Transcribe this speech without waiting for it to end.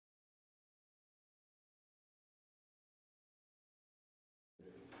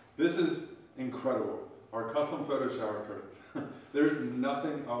This is incredible. Our custom photo shower curtains. There's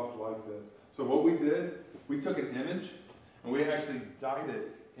nothing else like this. So what we did, we took an image and we actually dyed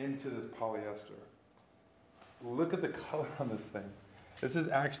it into this polyester. Look at the color on this thing. This is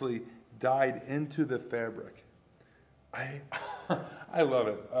actually dyed into the fabric. I love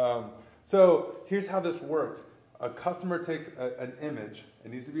it. So here's how this works. A customer takes an image. It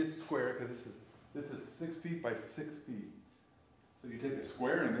needs to be a square because this is 6 feet by 6 feet. So you take a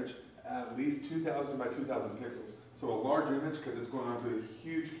square image, at least 2,000 by 2,000 pixels. So a large image because it's going onto a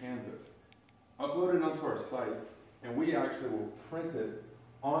huge canvas. Upload it onto our site, and we actually will print it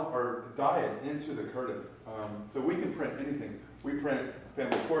on or dye it into the curtain. So we can print anything. We print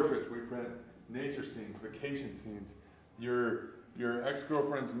family portraits. We print nature scenes, vacation scenes. Your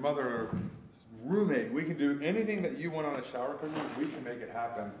ex-girlfriend's mother or roommate. We can do anything that you want on a shower curtain. We can make it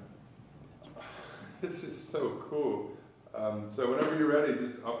happen. This is so cool. So whenever you're ready,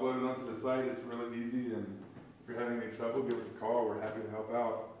 just upload it onto the site. It's really easy, and if you're having any trouble, give us a call. We're happy to help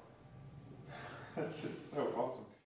out. That's just so awesome.